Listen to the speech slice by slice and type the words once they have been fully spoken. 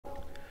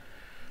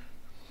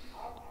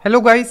Hello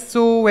guys,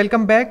 so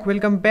welcome back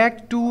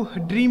to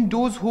Dream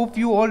Dose. Hope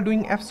you all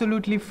doing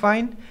absolutely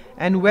fine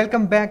and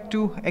welcome back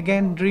to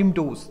again Dream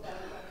Dose.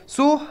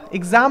 So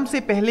exam से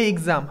पहले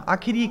exam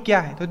आखिर ये क्या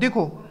है? तो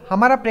देखो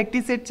हमारा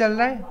प्रैक्टिस सेट चल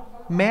रहा है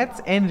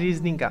मैथ्स एंड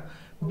रीजनिंग का।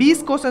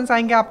 20 क्वेश्चंस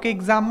आएंगे आपके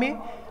एग्ज़ाम में,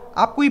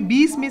 आपको ये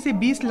 20 में से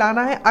 20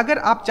 लाना है अगर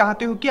आप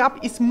चाहते हो कि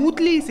आप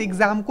स्मूथली इस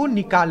एग्ज़ाम को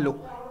निकाल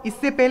लो।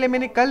 इससे पहले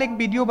मैंने कल एक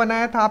वीडियो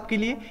बनाया था आपके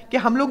लिए कि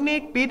हम लोग ने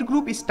एक पेड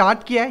ग्रुप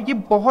स्टार्ट किया है, ये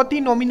बहुत ही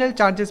नॉमिनल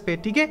चार्जेस पे,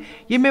 ठीक है।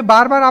 ये मैं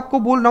बार बार आपको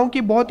बोल रहा हूँ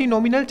कि बहुत ही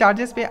नॉमिनल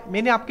चार्जेस पे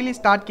मैंने आपके लिए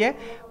स्टार्ट किया है,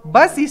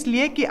 बस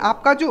इसलिए कि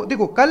आपका जो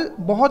देखो कल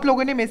बहुत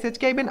लोगों ने मैसेज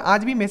किया, इवन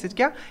आज भी मैसेज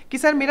किया कि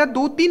सर मेरा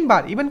 2-3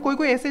 बार, इवन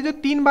कोई ऐसे जो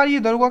 3 बार ये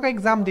दरोगा का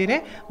एग्जाम दे रहे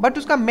हैं बट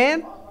उसका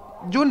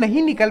मैथ जो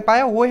नहीं निकल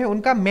पाया वो है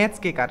उनका मैथ्स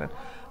के कारण।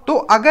 तो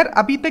अगर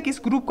अभी तक इस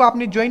ग्रुप को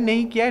आपने ज्वाइन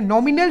नहीं किया है,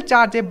 नॉमिनल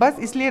चार्ज है, बस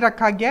इसलिए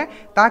रखा गया है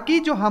ताकि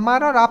जो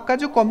हमारा और आपका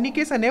जो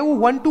कम्युनिकेशन है वो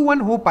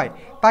 1-to-1 हो पाए,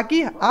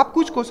 ताकि आप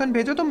कुछ क्वेश्चन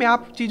भेजो तो मैं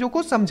आप चीज़ों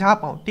को समझा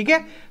पाऊँ, ठीक है।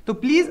 तो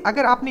प्लीज़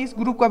अगर आपने इस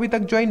ग्रुप को अभी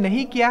तक ज्वाइन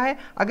नहीं किया है,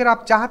 अगर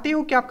आप चाहते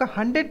हो कि आपका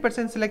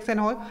 100% सिलेक्शन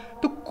हो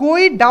तो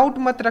कोई डाउट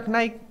मत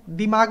रखना एक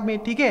दिमाग में,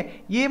 ठीक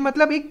है। ये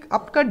मतलब एक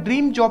आपका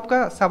ड्रीम जॉब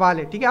का सवाल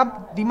है, ठीक है।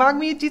 आप दिमाग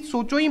में ये चीज़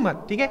सोचो ही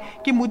मत, ठीक है,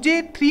 कि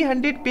मुझे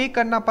 300 पे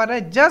करना पड़ रहा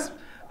है जस्ट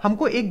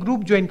हमको एक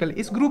ग्रुप ज्वाइन कर ले।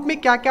 इस ग्रुप में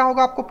क्या क्या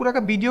होगा आपको पूरा का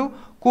वीडियो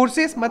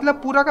कोर्सेस, मतलब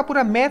पूरा का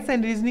पूरा मैथ्स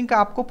एंड रीजनिंग का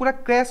आपको पूरा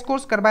क्रैश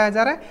कोर्स करवाया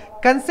जा रहा है,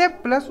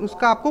 कंसेप्ट प्लस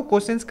उसका आपको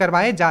क्वेश्चंस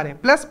करवाए जा रहे हैं,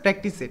 plus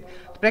practice set.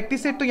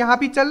 Practice set तो यहाँ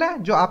भी चल रहा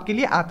है जो आपके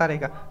लिए आता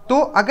रहेगा। तो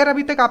अगर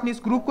अभी तक आपने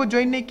इस ग्रुप को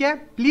ज्वाइन नहीं किया है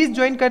प्लीज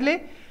ज्वाइन कर ले,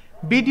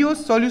 वीडियो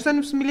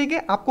सॉल्यूशन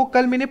मिलेंगे आपको,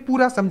 कल मैंने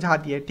पूरा समझा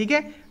दिया है, ठीक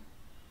है।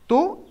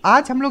 तो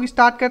आज हम लोग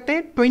स्टार्ट करते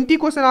हैं। 20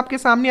 क्वेश्चन आपके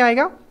सामने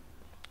आएगा,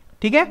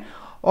 ठीक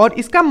है। और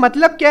इसका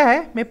मतलब क्या है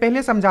मैं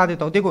पहले समझा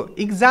देता हूं। देखो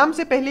एग्जाम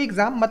से पहले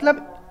एग्जाम,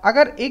 मतलब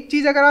अगर एक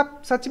चीज अगर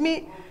आप सच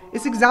में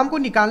इस एग्जाम को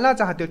निकालना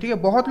चाहते हो, ठीक है,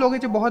 बहुत लोग हैं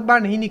जो बहुत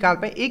बार नहीं निकाल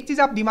पाए, एक चीज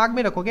आप दिमाग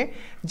में रखोगे,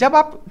 जब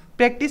आप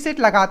प्रैक्टिस सेट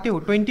लगाते हो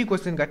 20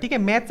 क्वेश्चन का, ठीक है,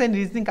 मैथ्स एंड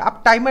रीजनिंग का,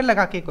 आप टाइमर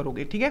लगा के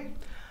करोगे, ठीक है।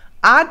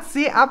 आज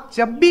से आप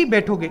जब भी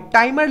बैठोगे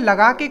टाइमर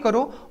लगा के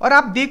करो और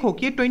आप देखो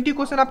कि ये 20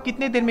 क्वेश्चन आप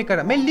कितने देर में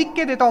कर, मैं लिख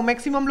के देता हूं,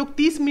 मैक्सिमम लोग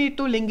 30 मिनट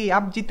तो लेंगे।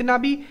 आप जितना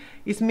भी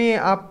इसमें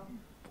आप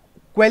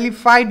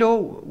क्वालिफाइड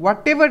हो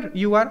what ever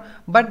you are,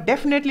 but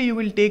definitely you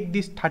will take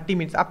this 30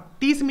 minutes. आप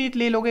 30 मिनट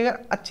ले लोगे अगर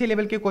अच्छे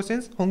लेवल के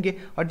क्वेश्चंस होंगे,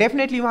 और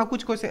डेफिनेटली वहाँ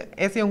कुछ क्वेश्चन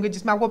ऐसे होंगे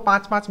जिसमें आपको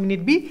 5-5 मिनट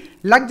भी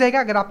लग जाएगा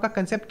अगर आपका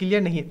कंसेप्ट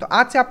क्लियर नहीं है। तो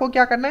आज से आपको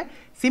क्या करना है,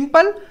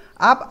 सिंपल,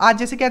 आप आज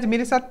जैसे कि आज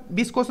मेरे साथ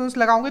 20 क्वेश्चंस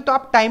लगाओगे तो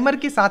आप टाइमर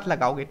के साथ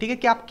लगाओगे, ठीक है,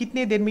 कि आप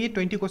कितने देर में ये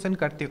 20 क्वेश्चन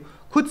करते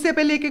हो। खुद से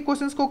पहले एक एक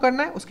क्वेश्चन को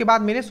करना है, उसके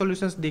बाद मेरे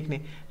सॉल्यूशंस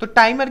देखने, तो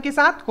टाइमर के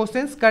साथ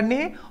क्वेश्चंस करने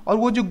हैं। और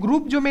वो जो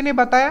ग्रुप जो मैंने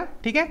बताया,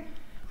 ठीक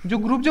है, जो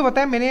ग्रुप जो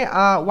बताया मैंने,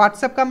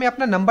 व्हाट्सएप का मैं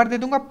अपना नंबर दे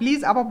दूंगा,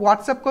 प्लीज आप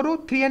व्हाट्सएप करो,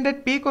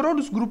 300 पे करो और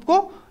उस ग्रुप को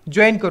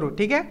ज्वाइन करो,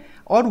 ठीक है।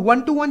 और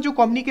 1-to-1 जो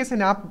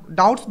कम्युनिकेशन है, आप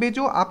डाउट्स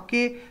भेजो,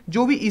 आपके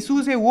जो भी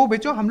इश्यूज है वो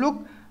भेजो, हम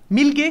लोग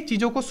मिलके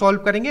चीजों को सॉल्व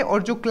करेंगे।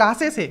 और जो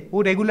क्लासेस है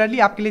वो रेगुलरली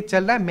आपके लिए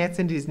चल रहा है मैथ्स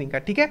एंड रीजनिंग का,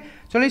 ठीक है।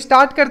 चलो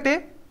स्टार्ट करते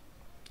हैं।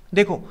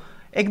 देखो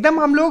एकदम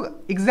हम लोग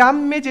एग्जाम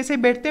में जैसे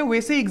बैठते हैं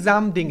वैसे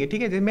एग्जाम देंगे,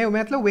 ठीक है,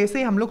 मतलब वैसे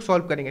ही हम लोग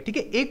सॉल्व करेंगे, ठीक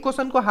है। एक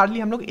क्वेश्चन को हार्डली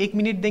हम लोग 1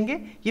 मिनट देंगे,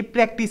 ये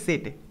प्रैक्टिस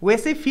सेट है,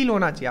 वैसे फील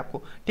होना चाहिए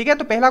आपको, ठीक है।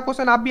 तो पहला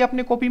क्वेश्चन आप भी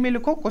अपने कॉपी में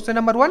लिखो, क्वेश्चन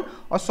नंबर 1,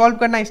 और सॉल्व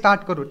करना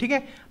स्टार्ट करो, ठीक है।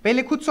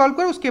 पहले खुद सॉल्व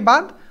करो, उसके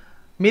बाद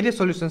मेरे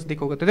सॉल्यूशंस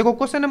देखोगे। तो देखो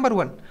क्वेश्चन नंबर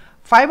 1,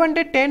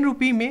 510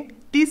 रुपये में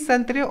 30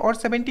 संतरे और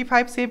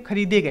 75 सेब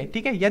खरीदे गए,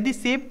 ठीक है। यदि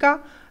सेब का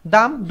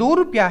दाम 2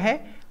 रुपया है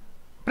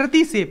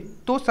प्रति सेब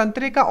तो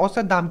संतरे का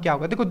औसत दाम क्या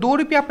होगा। देखो 2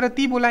 रुपया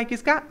प्रति बोला है,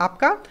 किसका,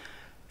 आपका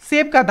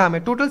सेब का दाम है।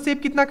 टोटल सेब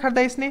कितना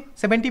खरीदा इसने,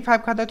 75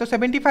 खरीदा है, तो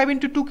 75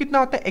 इंटू 2 कितना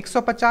होता है,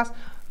 150,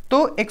 तो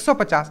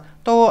 150,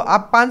 तो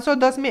आप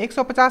 510 में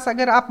 150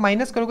 अगर आप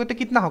माइनस करोगे तो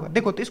कितना होगा।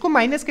 देखो तो इसको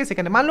माइनस कैसे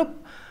करना, मान लो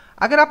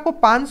अगर आपको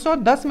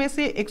 510 में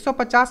से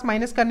 150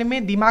 माइनस करने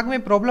में दिमाग में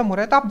प्रॉब्लम हो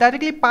रहा है तो आप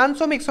डायरेक्टली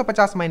 500 में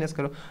 150 माइनस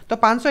करो। तो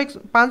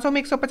 500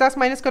 में 150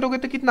 माइनस करोगे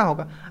तो कितना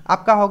होगा,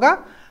 आपका होगा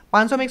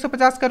 500 में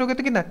 150 करोगे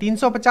तो कितना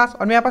 350,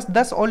 और मेरे पास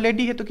 10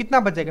 ऑलरेडी है तो कितना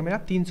बच जाएगा मेरा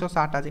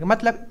 360 आ जाएगा।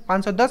 मतलब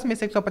 510 में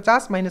से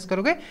 150 माइनस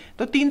करोगे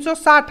तो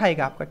 360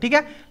 आएगा आपका, ठीक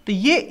है। तो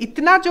ये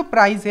इतना जो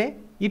प्राइस है,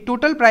 ये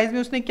टोटल प्राइस में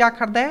उसने क्या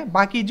खरीदा है,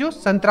 बाकी जो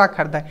संतरा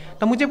खरीदा है।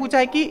 तो मुझे पूछा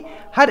है कि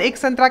हर एक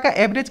संतरा का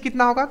एवरेज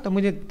कितना होगा, तो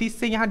मुझे 30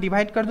 से यहाँ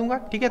डिवाइड कर दूंगा,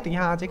 ठीक है। तो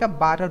यहाँ आ जाएगा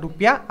 12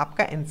 रुपया,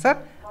 आपका आंसर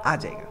आ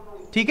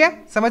जाएगा, ठीक है।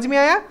 समझ में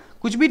आया,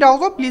 कुछ भी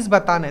डाउट हो प्लीज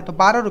बताना है। तो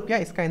 12 रुपया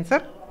इसका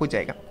आंसर हो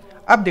जाएगा।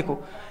 अब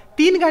देखो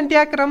 3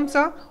 घंटिया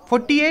क्रमशः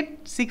 48,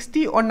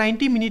 60 और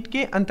 90 मिनट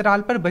के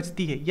अंतराल पर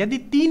बजती है। यदि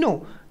तीनों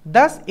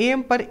 10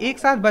 AM पर एक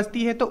साथ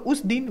बजती है तो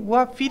उस दिन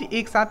वह फिर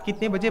एक साथ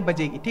कितने बजे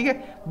बजेगी, ठीक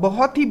है।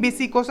 बहुत ही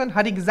बेसिक क्वेश्चन,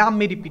 हर एग्जाम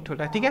में रिपीट हो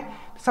रहा है, ठीक है।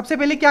 सबसे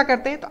पहले क्या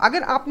करते हैं, तो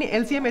अगर आपने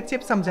LCM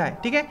HCF समझा है,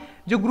 ठीक है,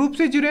 जो ग्रुप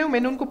से जुड़े हो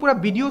मैंने उनको पूरा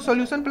video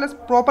solution plus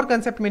proper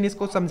concept मैंने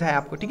इसको समझाया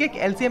आपको, ठीक है, कि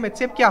LCM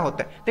HCF क्या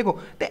होता है। देखो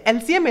तो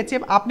LCM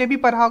HCF आपने भी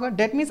पढ़ा होगा,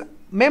 डेट मीन्स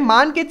मैं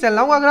मान के चल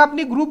रहा हूँ अगर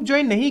आपने ग्रुप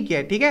ज्वाइन नहीं किया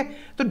है, ठीक है,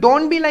 तो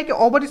don't be like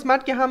over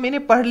smart कि हाँ मैंने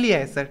पढ़ लिया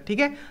है सर, ठीक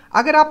है।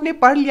 अगर आपने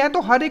पढ़ लिया है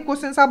तो हर एक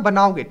क्वेश्चन आप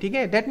बनाओगे, ठीक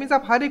है, दैट मीन्स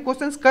आप हर एक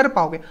क्वेश्चन कर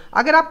पाओगे।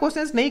 अगर आप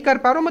क्वेश्चन नहीं कर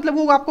पा रहे हो मतलब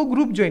वो आपको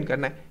ग्रुप ज्वाइन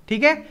करना है,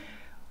 ठीक है।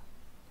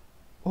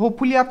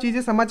 होपफुली आप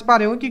चीजें समझ पा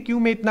रहे हो कि क्यों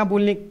मैं इतना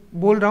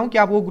बोल रहा हूँ कि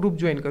आप वो ग्रुप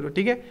ज्वाइन करो,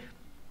 ठीक है।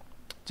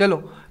 चलो,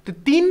 तो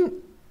 3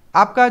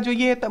 आपका जो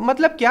ये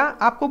मतलब क्या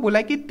आपको बोला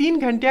है कि 3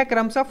 घंटियां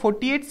क्रमशः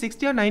 48,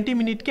 60 और 90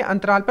 मिनट के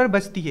अंतराल पर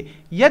बजती है।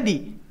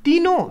 यदि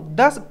तीनों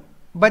 10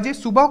 बजे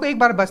सुबह को एक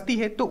बार बजती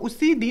है तो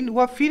उसी दिन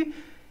वह फिर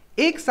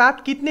एक साथ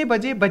कितने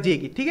बजे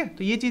बजेगी, ठीक है।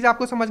 तो ये चीज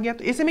आपको समझ गया।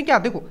 तो ऐसे में क्या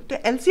देखो, तो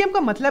एलसीएम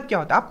का मतलब क्या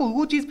होता है आपको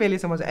वो चीज पहले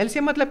समझ।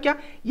 एलसीएम मतलब क्या,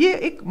 ये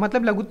एक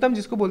मतलब लघुत्तम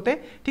जिसको बोलते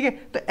हैं, ठीक है।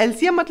 तो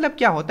एलसीएम मतलब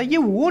क्या होता है, ये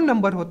वो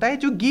नंबर होता है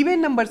जो गिवन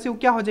नंबर से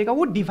क्या हो जाएगा,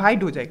 वो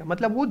डिवाइड हो जाएगा,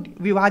 मतलब वो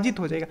विभाजित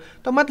हो जाएगा।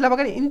 तो मतलब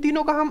अगर इन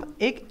तीनों का हम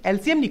एक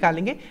एलसीएम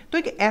निकालेंगे तो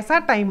एक ऐसा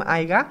टाइम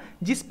आएगा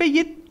जिसपे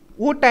ये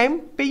वो टाइम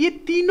पे ये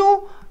तीनों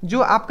जो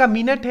आपका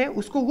मिनट है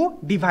उसको वो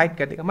डिवाइड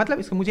कर देगा। मतलब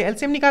इसको मुझे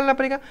एलसीएम निकालना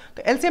पड़ेगा।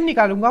 तो एलसीएम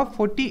निकालूंगा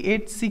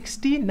 48,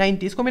 60,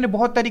 90। इसको मैंने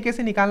बहुत तरीके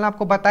से निकालना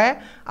आपको बताया,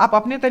 आप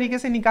अपने तरीके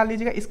से निकाल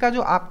लीजिएगा। इसका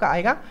जो आपका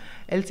आएगा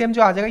एलसीएम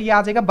जो आ जाएगा, ये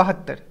आ जाएगा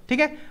 72, ठीक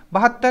है,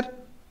 72।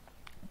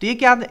 तो ये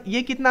क्या,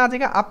 ये कितना आ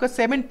जाएगा आपका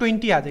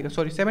 720 आ जाएगा,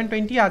 सॉरी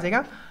 720 आ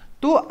जाएगा।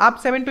 तो आप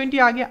 720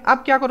 आ गया।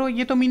 अब क्या करो,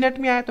 ये तो मिनट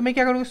में आया तो मैं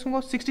क्या करूँगा,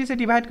 इसको 60 से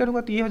डिवाइड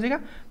करूंगा तो ये हो जाएगा,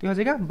 तो ये हो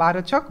जाएगा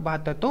 12 छक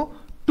 72, तो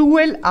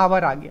 12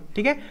 आवर आ गया,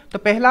 ठीक है। तो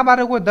पहला बार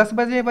होगा 10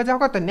 बजे बजा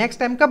होगा, तो नेक्स्ट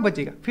टाइम कब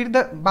बजेगा, फिर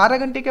 12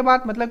 घंटे के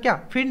बाद, मतलब क्या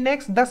फिर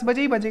नेक्स्ट 10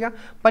 बजे ही बजेगा।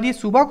 पर ये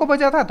सुबह को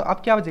बजा था तो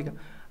अब क्या बजेगा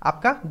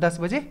आपका 10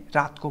 बजे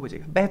रात को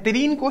बजेगा।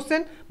 बेहतरीन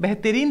क्वेश्चन,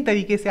 बेहतरीन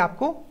तरीके से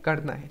आपको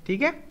करना है,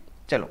 ठीक है।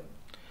 चलो,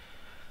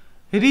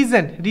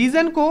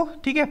 रीजन को,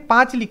 ठीक है,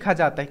 5 लिखा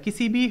जाता है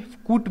किसी भी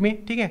कूट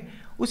में, ठीक है।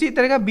 उसी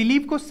तरह का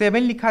बिलीव को 7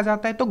 लिखा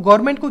जाता है। तो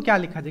गवर्नमेंट को क्या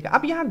लिखा जाएगा,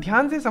 अब यहाँ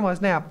ध्यान से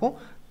समझना है आपको,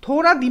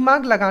 थोड़ा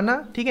दिमाग लगाना,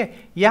 ठीक है।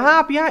 यहाँ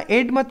आप यहाँ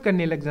ऐड मत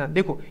करने लग जाना।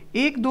 देखो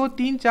 1, 2,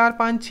 3, 4,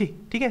 5, 6,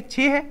 ठीक है,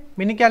 6 है,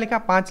 मैंने क्या लिखा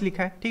 5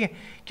 लिखा है, ठीक है,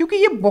 क्योंकि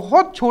ये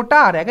बहुत छोटा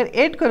आ रहा है। अगर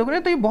ऐड करोगे ना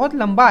तो ये बहुत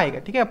लंबा आएगा,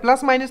 ठीक है।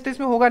 प्लस माइनस तो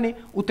इसमें होगा नहीं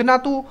उतना,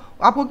 तो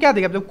आपको क्या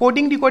देगा, जब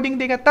कोडिंग डिकोडिंग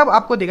देगा तब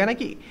आपको देगा ना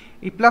कि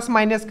प्लस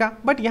माइनस का।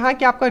 बट यहाँ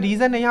क्या आपका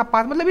रीजन है यहाँ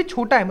 5, मतलब ये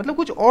छोटा है, मतलब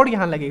कुछ और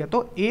यहाँ लगेगा।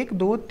 तो 1,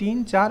 2,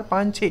 3, 4,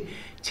 5,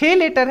 6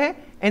 लेटर है,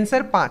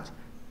 आंसर 5,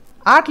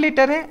 8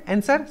 लेटर है,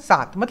 आंसर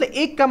 7, मतलब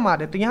एक कम आ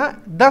रहा है। तो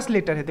यहाँ 10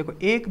 लेटर है, देखो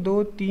 1,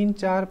 2, 3,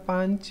 4,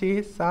 5,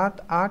 6,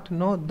 7, 8,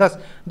 9,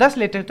 10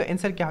 लेटर, तो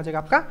आंसर क्या हो जाएगा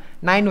आपका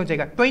 9 हो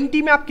जाएगा।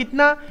 20 में आप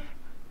कितना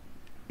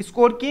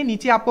स्कोर किए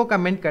नीचे आपको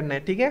कमेंट करना है,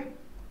 ठीक है।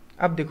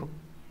 अब देखो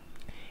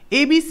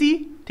ABC,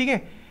 ठीक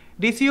है,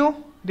 रेशियो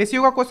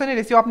का क्वेश्चन है,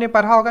 रेशियो आपने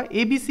पढ़ा होगा।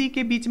 ABC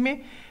के बीच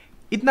में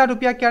इतना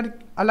रुपया क्या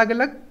अलग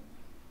अलग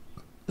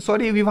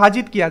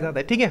विभाजित किया जाता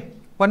है, ठीक है।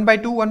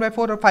 1/2,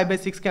 1/4 और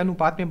 5/6 के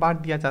अनुपात में बांट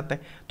दिया जाता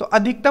है। तो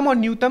अधिकतम और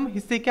न्यूनतम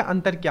हिस्से का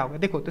अंतर क्या होगा,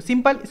 देखो। तो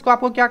सिंपल, इसको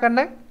आपको क्या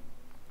करना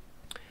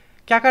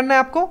है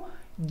आपको,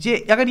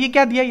 अगर ये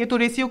क्या दिया, ये तो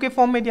रेशियो के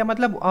फॉर्म में दिया,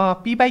 मतलब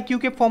P/Q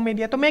के फॉर्म में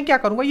दिया। तो मैं क्या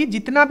करूंगा, ये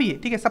जितना भी है,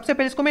 ठीक है, सबसे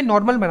पहले इसको मैं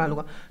नॉर्मल बना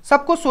लूंगा,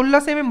 सबको 16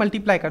 से मैं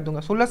मल्टीप्लाई कर दूंगा।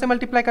 16 से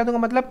मल्टीप्लाई कर दूंगा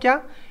मतलब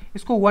क्या,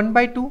 इसको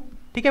 1/2,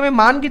 ठीक है। मैं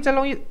मान के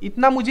चला हूँ,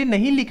 इतना मुझे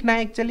नहीं लिखना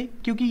है एक्चुअली,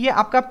 क्योंकि ये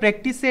आपका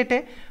प्रैक्टिस सेट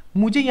है,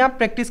 मुझे यहाँ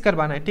प्रैक्टिस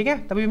करवाना है, ठीक है।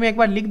 तभी मैं एक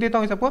बार लिख देता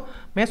हूँ सबको,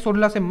 मैं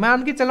 16 से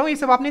मान के चला हूँ, ये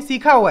सब आपने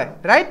सीखा हुआ है,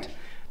 राइट।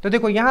 तो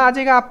देखो यहाँ आ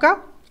जाएगा आपका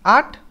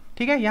 8,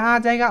 ठीक है, यहाँ आ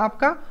जाएगा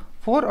आपका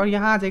 4 और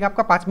यहाँ आ जाएगा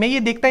आपका 5। मैं ये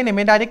देखता ही नहीं,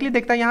 मैं डायरेक्टली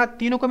देखता, यहाँ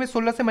तीनों को मैं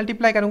 16 से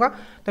मल्टीप्लाई करूंगा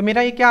तो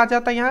मेरा ये क्या आ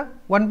जाता है,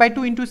 यहाँ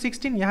 1/2 इंटू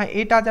 16, यहाँ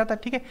 8 आ जाता है,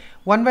 ठीक है।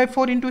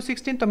 1/4 इंटू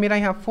 16 तो मेरा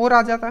यहाँ 4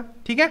 आ जाता है,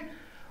 ठीक है।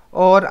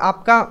 और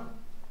आपका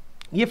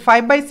ये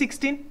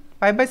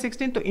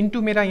 5/16 तो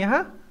इंटू मेरा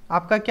यहाँ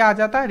आपका क्या आ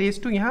जाता है,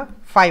 रेस टू यहाँ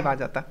 5 आ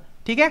जाता है,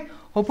 ठीक है।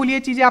 होपफुली ये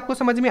चीजें आपको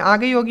समझ में आ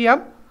गई होगी।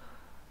 अब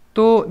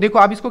तो देखो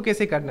अब इसको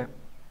कैसे करना है,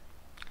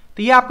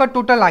 तो ये आपका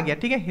टोटल आ गया,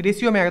 ठीक है,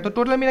 रेशियो में आ गया। तो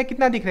टोटल मेरा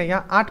कितना दिख रहा है,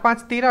 यहाँ 8,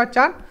 5, 13 और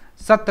 4,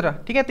 17,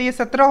 ठीक है। तो ये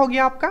 17 हो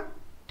गया आपका,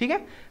 ठीक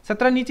है,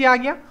 17 नीचे आ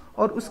गया।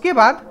 और उसके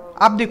बाद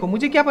आप देखो,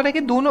 मुझे क्या पता है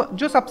कि दोनों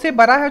जो सबसे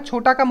बड़ा है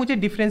छोटा का मुझे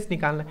डिफरेंस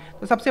निकालना है।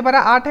 तो सबसे बड़ा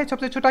 8 है,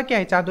 सबसे छोटा क्या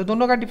है 4, तो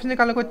दोनों का डिफरेंस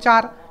निकालने को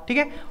 4, ठीक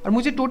है। और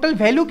मुझे टोटल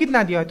वैल्यू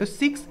कितना दिया है, तो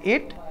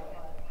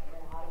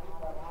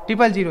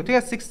 68000, ठीक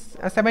है,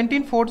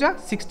 17 4 जा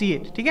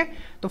 68, ठीक है।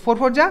 तो 4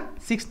 4 जा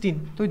 16,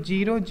 तो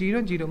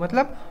 000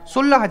 मतलब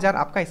 16000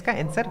 आपका इसका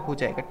आंसर हो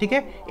जाएगा, ठीक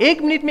है।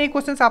 1 मिनट में ये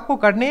क्वेश्चन आपको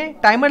करने हैं,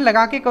 टाइमर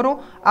लगा के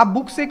करो। आप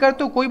बुक से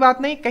करते हो कोई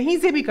बात नहीं, कहीं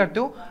से भी करते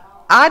हो,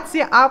 आज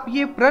से आप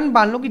ये प्रण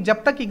बांध लो कि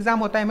जब तक एग्जाम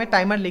होता है मैं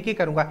टाइमर लेके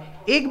करूंगा।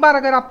 एक बार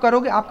अगर आप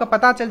करोगे आपका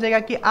पता चल जाएगा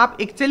कि आप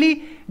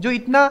एक्चुअली जो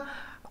इतना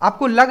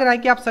आपको लग रहा है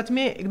कि आप सच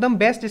में एकदम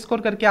बेस्ट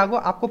स्कोर करके आओगे,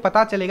 आपको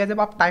पता चलेगा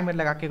जब आप टाइमर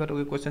लगा के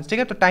करोगे क्वेश्चन, ठीक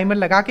है। तो टाइमर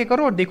लगा के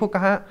करो और देखो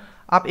कहाँ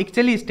आप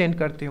एक्चुअली स्टैंड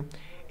करते हो।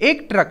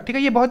 एक ट्रक, ठीक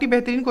है, ये बहुत ही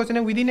बेहतरीन क्वेश्चन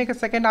है, विदिन एक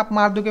सेकंड आप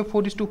मार दोगे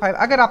 4:5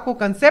 अगर आपको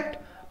कंसेप्ट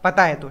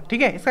पता है तो,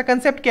 ठीक है। इसका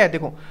कंसेप्ट क्या है,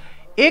 देखो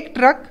एक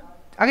ट्रक,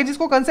 अगर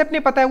जिसको कंसेप्ट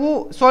नहीं पता है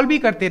वो सॉल्व भी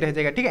करते रह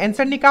जाएगा, ठीक है,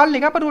 आंसर निकाल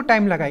लेगा पर वो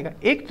टाइम लगाएगा।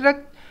 एक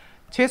ट्रक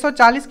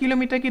 640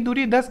 किलोमीटर की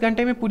दूरी 10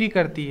 घंटे में पूरी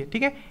करती है,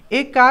 ठीक है।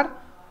 एक कार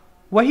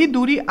वही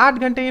दूरी 8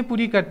 घंटे में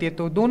पूरी करती है,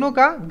 तो दोनों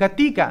का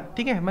गति का,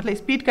 ठीक है, मतलब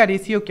स्पीड का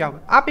रेशियो क्या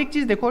होगा। आप एक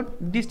चीज़ देखो,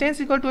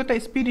 डिस्टेंस इक्वल टू होता है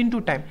स्पीड इनटू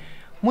टाइम।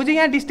 मुझे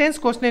यहाँ डिस्टेंस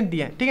क्वेश्चन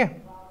दिया है, ठीक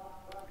है,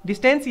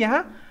 डिस्टेंस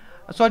यहाँ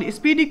सॉरी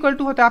स्पीड इक्वल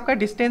टू होता है आपका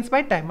डिस्टेंस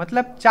बाय टाइम,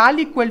 मतलब चाल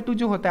इक्वल टू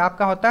जो होता है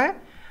आपका होता है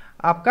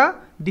आपका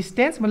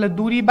डिस्टेंस मतलब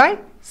दूरी बाय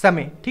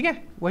समय, ठीक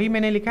है, वही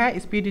मैंने लिखा है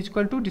speed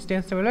equal to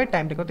distance by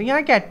time. देखो तो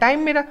यहाँ क्या है, टाइम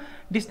मेरा,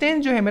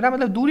 डिस्टेंस जो है मेरा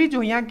मतलब दूरी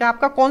जो है यहाँ क्या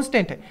आपका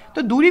कांस्टेंट है,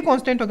 तो दूरी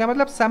कांस्टेंट हो गया,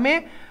 मतलब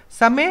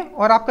समय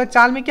और आपका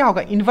चाल में क्या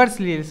होगा, इन्वर्स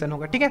रिलेशन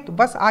होगा, ठीक है। तो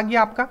बस आ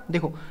गया आपका।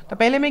 देखो तो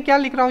पहले मैं क्या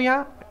लिख रहा हूँ,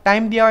 यहाँ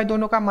टाइम दिया हुआ है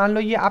दोनों का, मान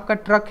लो ये आपका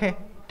ट्रक है,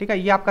 ठीक है,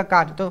 ये आपका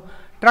कार, तो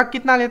ट्रक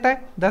कितना लेता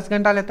है 10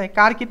 घंटा लेता है,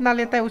 कार कितना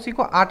लेता है उसी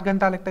को 8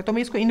 घंटा लगता है, तो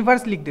मैं इसको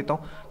इन्वर्स लिख देता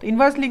हूँ। तो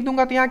इन्वर्स लिख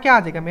दूंगा तो यहाँ क्या आ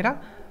जाएगा, मेरा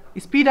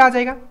स्पीड आ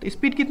जाएगा, तो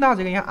स्पीड कितना हो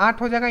जाएगा, यहाँ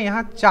 8 हो जाएगा,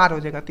 यहाँ 4 हो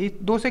जाएगा, तो ये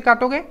 2 से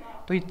काटोगे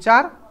तो ये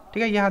 4,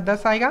 ठीक है, यहाँ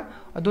 10 आएगा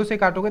और 2 से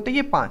काटोगे तो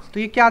ये 5, तो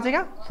ये क्या आ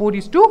जाएगा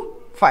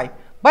 4:5।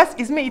 बस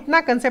इसमें इतना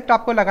कंसेप्ट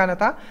आपको लगाना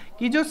था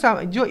कि जो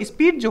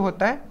स्पीड जो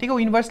होता है, ठीक है, वो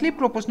इन्वर्सली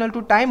प्रोपोर्शनल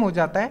टू टाइम हो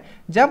जाता है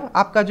जब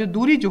आपका जो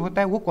दूरी जो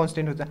होता है वो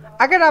कांस्टेंट हो जाता है।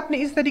 अगर आपने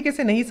इस तरीके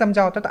से नहीं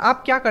समझा होता तो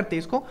आप क्या करते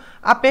इसको,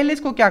 आप पहले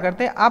इसको क्या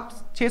करते, आप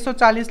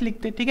 640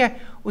 लिखते, ठीक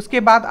है,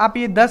 उसके बाद आप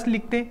ये 10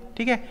 लिखते,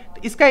 ठीक है,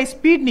 तो इसका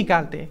स्पीड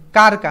निकालते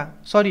कार का,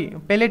 सॉरी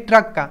पहले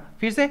ट्रक का,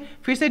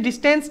 फिर से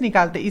डिस्टेंस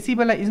निकालते इसी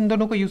वाला इन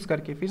दोनों को यूज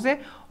करके फिर से,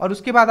 और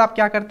उसके बाद आप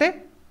क्या करते,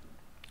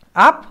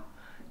 आप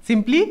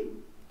सिंपली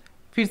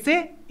फिर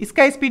से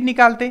इसका स्पीड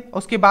निकालते,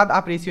 उसके बाद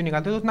आप रेशियो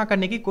निकालते, तो उतना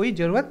करने की कोई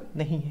जरूरत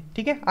नहीं है,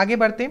 ठीक है। आगे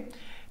बढ़ते।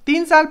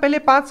 3 साल पहले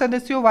 5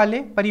 सदस्यों वाले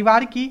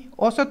परिवार की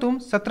औसत उम्र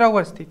 17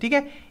 वर्ष थी, ठीक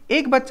है।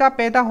 एक बच्चा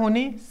पैदा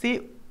होने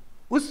से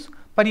उस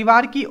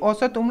परिवार की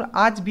औसत उम्र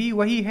आज भी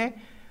वही है,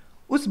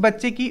 उस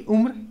बच्चे की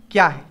उम्र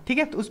क्या है, ठीक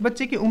है, तो उस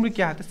बच्चे की उम्र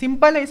क्या है। तो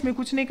सिंपल है, इसमें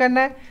कुछ नहीं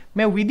करना है,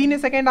 मैं विद इन ए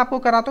सेकेंड आपको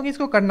कराता हूँ कि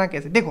इसको करना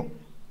कैसे। देखो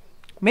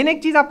मैंने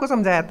एक चीज़ आपको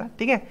समझाया था,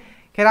 ठीक है,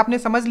 खैर आपने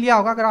समझ लिया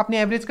होगा अगर आपने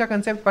एवरेज का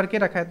कंसेप्ट पढ़ के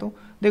रखा है तो।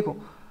 देखो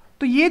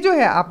तो ये जो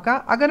है आपका,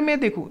 अगर मैं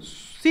देखूँ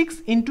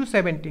 6 ×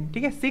 17,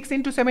 ठीक है, 6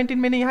 × 17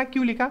 मैंने यहाँ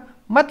क्यों लिखा,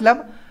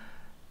 मतलब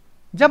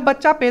जब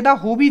बच्चा पैदा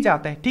हो भी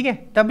जाता है, ठीक है,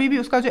 तभी भी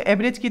उसका जो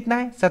एवरेज कितना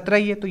है 17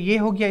 ही है, तो ये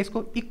हो गया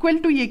इसको इक्वल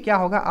टू, ये क्या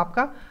होगा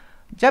आपका,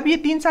 जब ये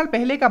 3 साल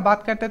पहले का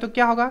बात करते हैं तो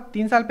क्या होगा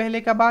 3 साल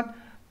पहले का बात,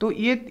 तो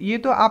ये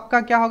तो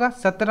आपका क्या होगा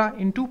 17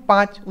 ×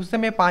 5, उस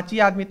समय 5 ही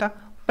आदमी था,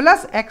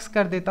 प्लस x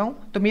कर देता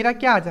हूँ तो मेरा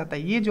क्या आ जाता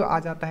है, ये जो आ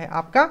जाता है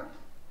आपका,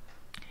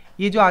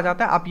 ये जो आ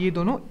जाता है, आप ये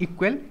दोनों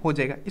इक्वल हो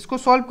जाएगा। इसको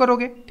सॉल्व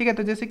करोगे, ठीक है,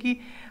 तो जैसे कि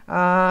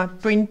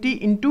 20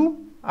 इंटू,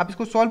 आप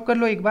इसको सॉल्व कर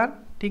लो एक बार,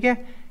 ठीक है,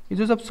 ये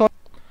जो सब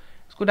सॉल्व,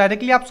 इसको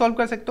डायरेक्टली आप सॉल्व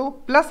कर सकते हो,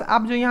 प्लस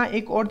आप जो यहाँ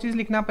एक और चीज़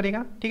लिखना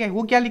पड़ेगा, ठीक है,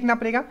 वो क्या लिखना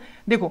पड़ेगा,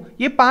 देखो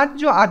ये 5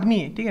 जो आदमी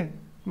है, ठीक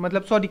है,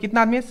 मतलब सॉरी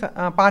कितना आदमी है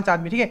 5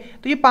 आदमी, ठीक है,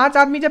 तो ये 5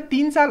 आदमी जब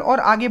 3 साल और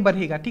आगे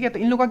बढ़ेगा, ठीक है, तो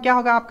इन लोगों का क्या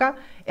होगा, आपका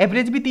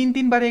एवरेज भी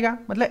 3 बढ़ेगा,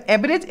 मतलब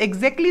एवरेज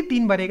एग्जैक्टली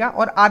 3 बढ़ेगा,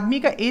 और आदमी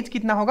का एज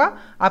कितना होगा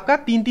आपका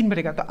 3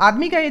 बढ़ेगा, तो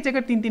आदमी का एज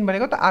अगर 3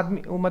 बढ़ेगा तो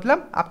आदमी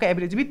मतलब आपका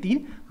एवरेज भी 3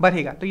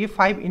 बढ़ेगा, तो ये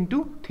 5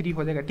 × 3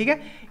 हो जाएगा, ठीक है।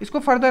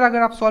 इसको फर्दर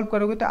अगर आप सॉल्व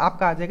करोगे तो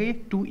आपका आ जाएगा ये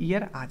 2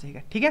 ईयर आ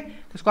जाएगा, ठीक है,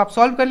 तो इसको आप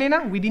सॉल्व कर लेना,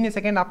 विद इन ए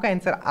सेकेंड आपका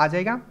आंसर आ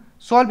जाएगा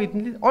सॉल्व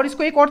इतनी। और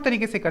इसको एक और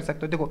तरीके से कर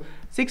सकते हो, देखो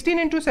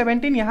 16 ×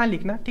 17 यहाँ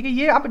लिखना, ठीक है,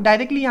 ये आप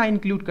डायरेक्टली यहाँ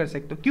इंक्लूड कर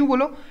सकते हो, क्यों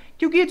बोलो,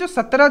 क्योंकि ये जो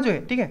 17 जो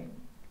है, ठीक है,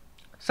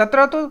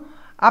 17 तो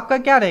आपका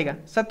क्या रहेगा,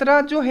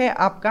 17 जो है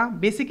आपका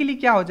बेसिकली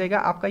क्या हो जाएगा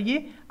आपका,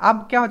 ये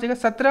अब क्या हो जाएगा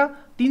 17,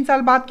 3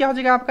 साल बाद क्या हो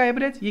जाएगा आपका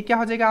एवरेज, ये क्या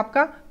हो जाएगा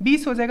आपका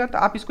 20 हो जाएगा, तो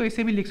आप इसको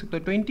ऐसे भी लिख सकते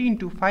हो 20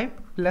 × 5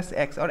 +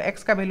 x, और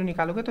x का वैल्यू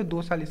निकालोगे तो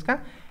 2 साल इसका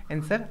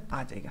आंसर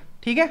आ जाएगा,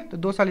 ठीक है, तो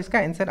 2 साल इसका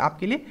आंसर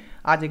आपके लिए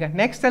आ जाएगा।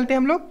 नेक्स्ट चलते हैं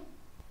हम लोग।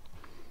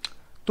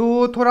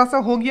 तो थोड़ा सा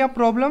हो गया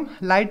प्रॉब्लम,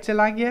 लाइट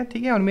चला गया,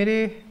 ठीक है, और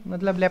मेरे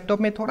मतलब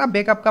लैपटॉप में थोड़ा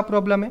बैकअप का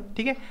प्रॉब्लम है,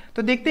 ठीक है,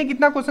 तो देखते हैं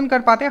कितना क्वेश्चन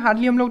कर पाते हैं।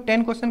 हार्डली हम लोग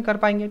 10 क्वेश्चन कर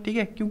पाएंगे, ठीक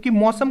है, क्योंकि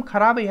मौसम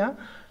खराब है यहाँ,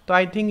 तो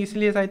आई थिंक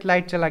इसलिए शायद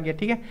लाइट चला गया,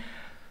 ठीक है।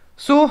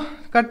 सो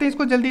करते हैं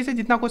इसको जल्दी से,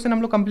 जितना क्वेश्चन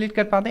हम लोग कंप्लीट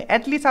कर पाते हैं,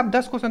 एटलीस्ट आप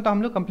 10 क्वेश्चन तो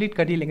हम लोग कंप्लीट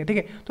कर ही लेंगे, ठीक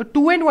है। तो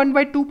 2 and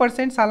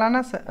 1/2%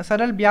 सालाना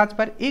सरल ब्याज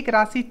पर एक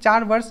राशि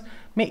 4 वर्ष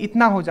में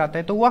इतना हो जाता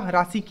है, तो वह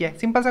राशि क्या है।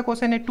 सिंपल सा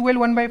क्वेश्चन है, 12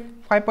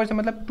 1/5%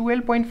 मतलब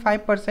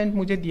 12.5%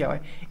 मुझे दिया हुआ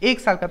है 1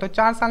 साल का, तो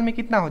 4 साल में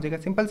कितना हो जाएगा,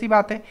 सिंपल सी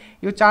बात है,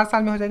 ये 4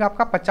 साल में हो जाएगा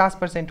आपका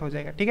 50% हो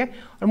जाएगा, ठीक है।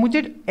 और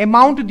मुझे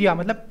अमाउंट दिया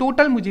मतलब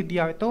टोटल मुझे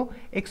दिया हुआ है, तो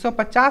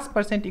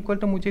 150% इक्वल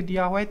तो मुझे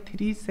दिया हुआ है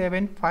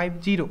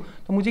 3750,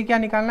 तो मुझे क्या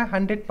निकालना है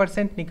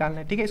 100% निकालना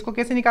है, ठीक है। इसको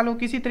कैसे निकालो,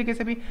 किसी तरीके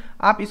से भी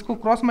आप इसको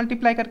क्रॉस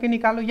मल्टीप्लाई करके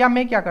निकालो, या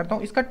मैं क्या करता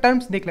हूँ इसका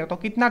टर्म्स देख लेता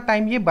हूँ कितना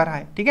टाइम ये बढ़ा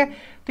है, ठीक है,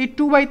 तो ये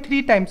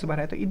 2/3 टाइम्स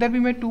बढ़ा है, तो इधर भी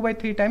मैं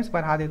 2/3 टाइम्स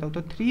बढ़ा देता हूँ,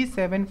 तो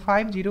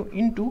 3750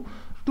 ×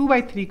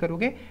 2/3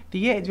 करोगे तो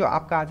ये जो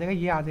आपका आ जाएगा,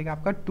 ये आ जाएगा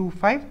आपका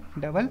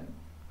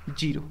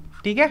 2500,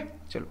 ठीक है।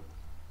 चलो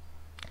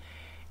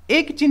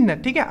एक चिन्ह,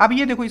 ठीक है, अब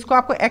ये देखो इसको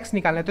आपको x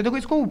निकालना है, तो देखो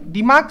इसको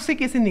दिमाग से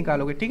कैसे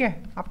निकालोगे, ठीक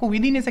है, आपको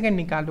विद इन ए सेकेंड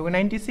निकाल दोगे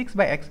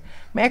 96/x,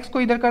 मैं x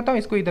को इधर करता हूँ,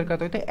 इसको इधर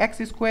करता हूँ, तो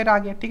x² आ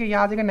गया, ठीक है, ये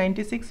आ जाएगा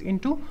 96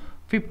 ×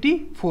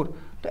 54,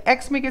 तो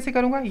x में कैसे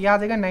करूंगा, ये आ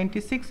जाएगा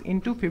 96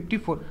 इंटू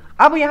 54।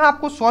 अब यहाँ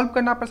आपको सॉल्व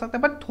करना पड़ सकता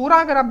है, बट थोड़ा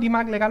अगर आप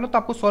दिमाग लगा लो तो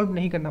आपको सॉल्व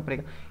नहीं करना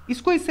पड़ेगा,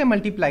 इसको इससे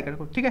मल्टीप्लाई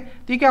करो, ठीक है।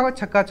 तो ये क्या होगा,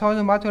 छक्का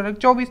 6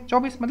 24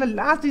 24, मतलब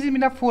लास्ट डिजिट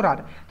मेरा 4 आ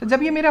रहा है। तो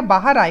जब ये मेरा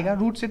बाहर आएगा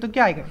रूट से तो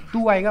क्या आएगा,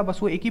 2 आएगा, बस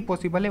वो एक ही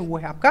पॉसिबल है, वो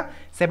है आपका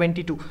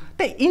 72।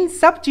 तो इन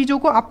सब चीज़ों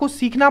को आपको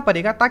सीखना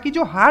पड़ेगा ताकि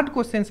जो हार्ड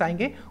क्वेश्चन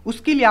आएंगे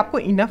उसके लिए आपको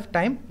इनफ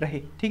टाइम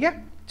रहे, ठीक है।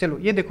 चलो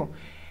ये देखो,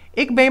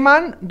 एक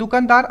बेईमान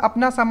दुकानदार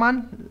अपना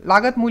सामान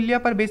लागत मूल्य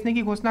पर बेचने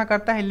की घोषणा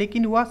करता है,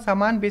 लेकिन वह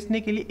सामान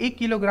बेचने के लिए 1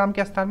 किलोग्राम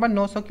के स्थान पर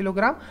 900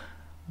 किलोग्राम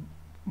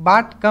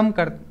बाट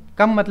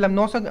कम मतलब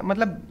 900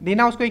 मतलब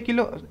देना उसको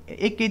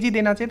 1 केजी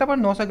देना चाहिए था, पर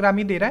 900 ग्राम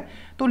ही दे रहा है,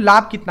 तो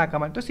लाभ कितना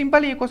कमा है। तो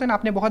सिंपल ये क्वेश्चन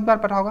आपने बहुत बार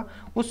पढ़ा होगा,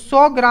 वो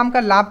 100 ग्राम का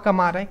लाभ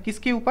कमा रहा है,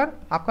 किसके ऊपर,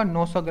 आपका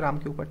 900 ग्राम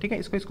के ऊपर, ठीक है।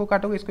 इसको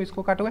काटोगे,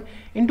 इसको काटोगे,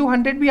 इंटू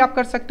 100 भी आप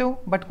कर सकते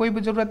हो, बट कोई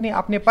भी जरूरत नहीं,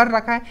 आपने पढ़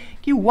रखा है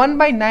कि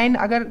 1/9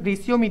 अगर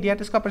रेशियो में दिया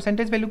तो इसका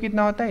परसेंटेज वैल्यू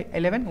कितना होता है,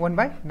 11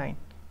 1/9,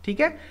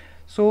 ठीक है।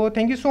 So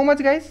thank you so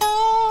much guys.